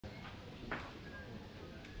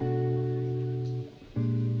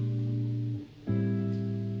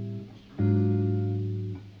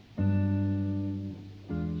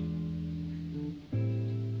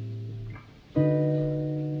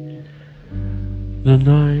The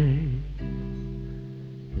night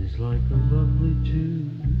is like a lovely tune.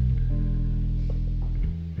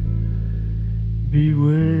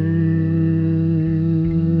 Beware,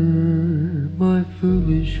 my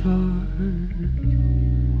foolish heart,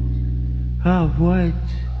 how white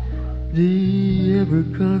the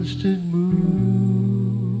ever-constant moon.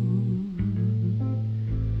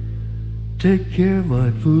 Take care,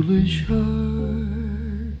 my foolish heart,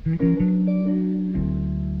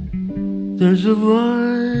 there's a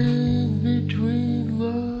line between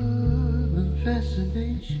love and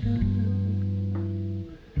fascination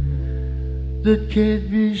that can't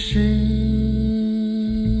be seen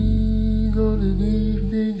on an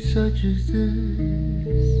evening such as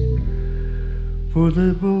this, for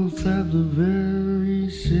they both have the very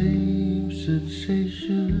same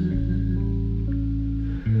sensation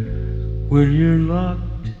when you're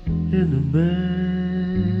locked in the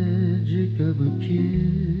magic of a kiss.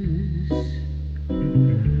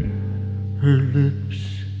 Her lips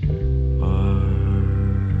are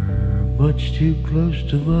much too close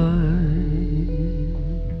to mine.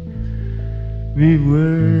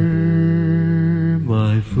 Beware,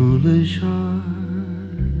 my foolish heart.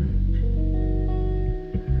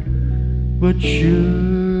 But should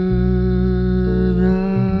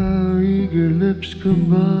our eager lips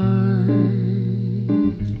combine,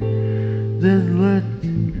 then let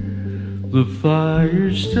the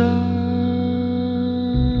fire start.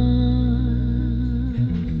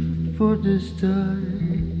 For this time,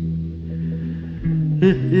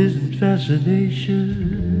 it isn't fascination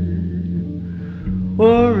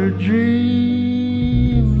or a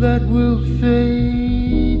dream that will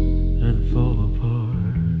fade and fall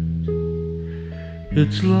apart.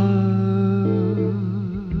 It's love,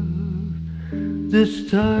 this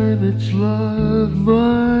time it's love,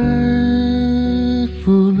 my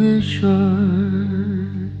foolish heart.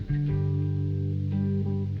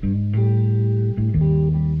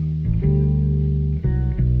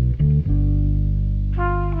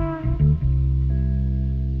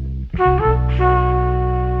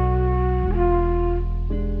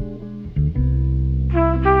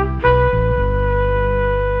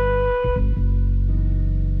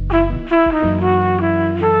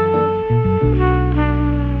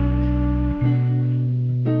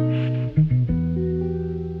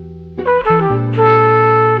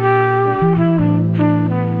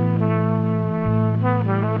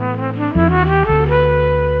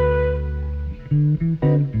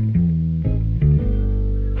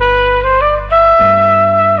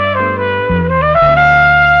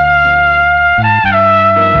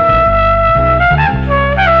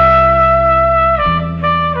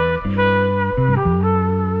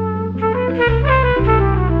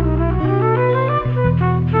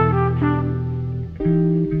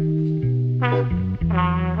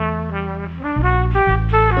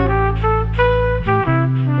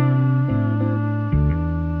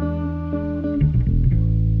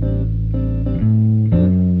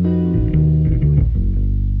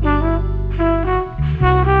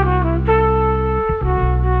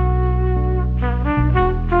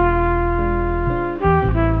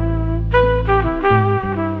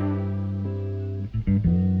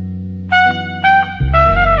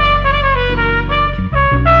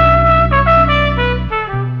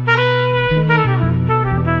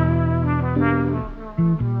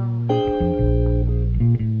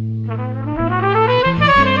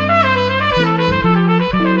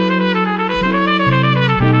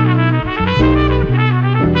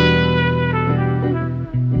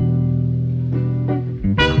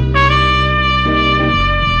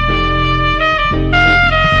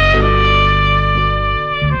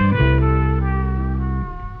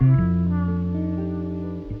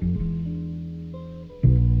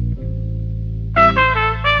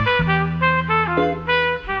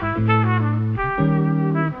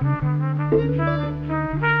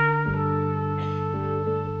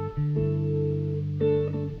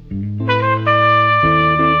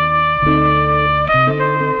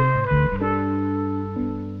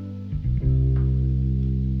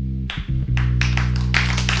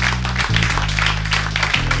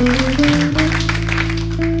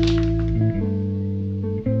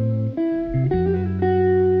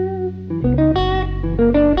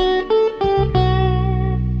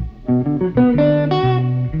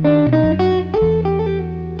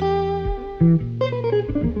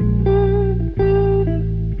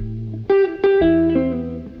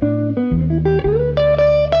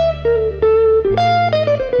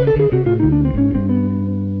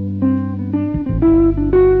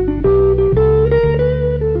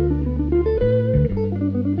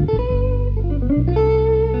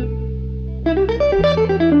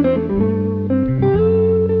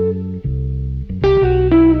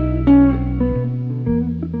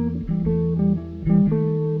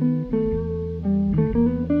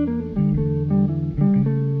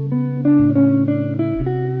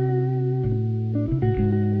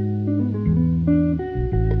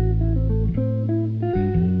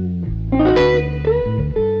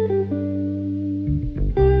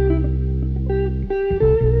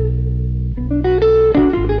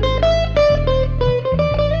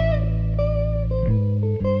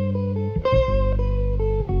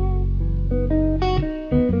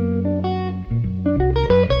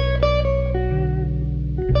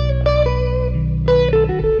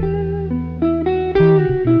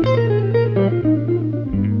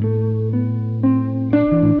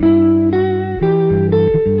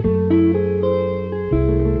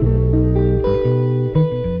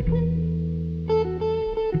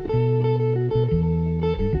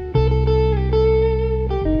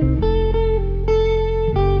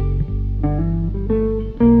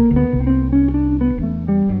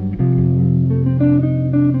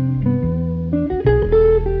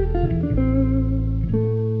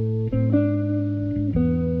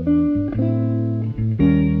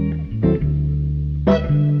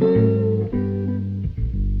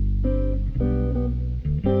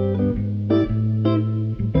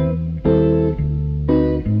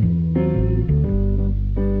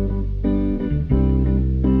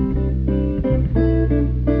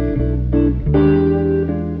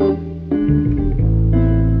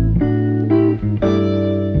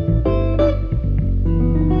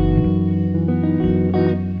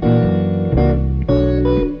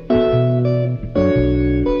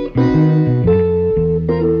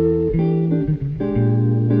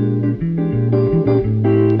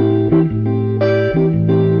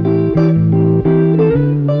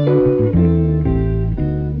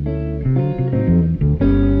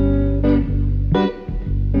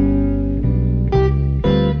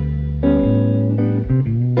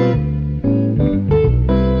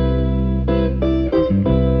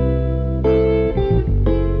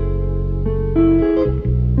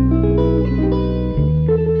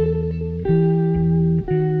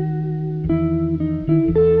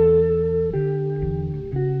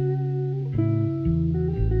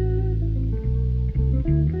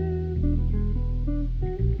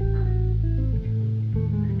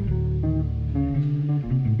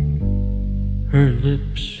 Her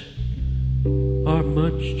lips are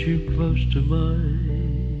much too close to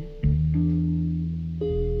mine.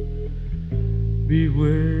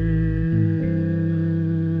 Beware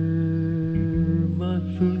my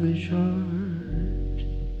foolish heart,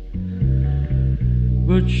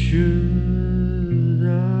 but should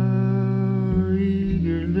our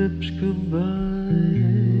eager lips combine,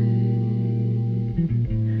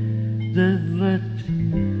 then let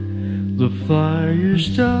the fire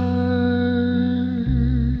start.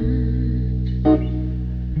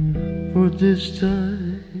 For this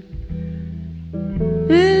time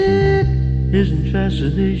it isn't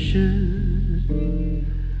fascination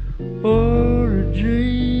or a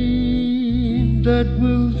dream that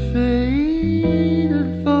will fade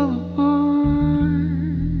and fall apart.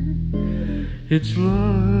 It's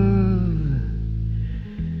love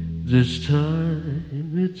this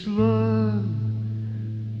time, it's love,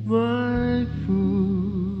 my foolish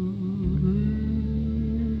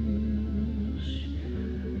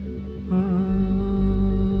heart.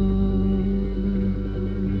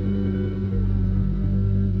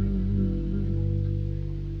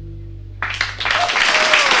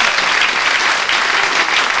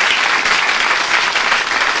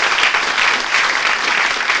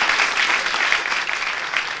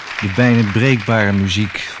 De bijna breekbare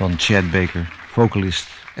muziek van Chet Baker, vocalist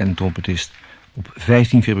en trompetist, op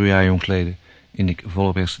 15 februari jongsleden in de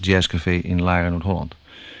vollebregts jazzcafe in Laren, Noord-Holland.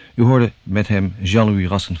 U hoorde met hem Jean-Louis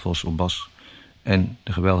Rassinfosse op bas en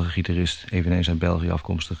de geweldige gitarist, eveneens uit België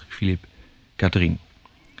afkomstig, Philippe Catherine.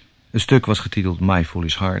 Het stuk was getiteld My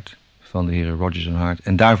Foolish Heart van de heren Rodgers en Hart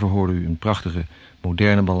en daarvoor hoorde u een prachtige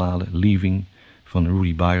moderne ballade Leaving van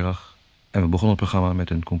Rudy Bayrach. En we begonnen het programma met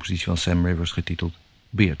een compositie van Sam Rivers getiteld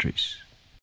Beatrice.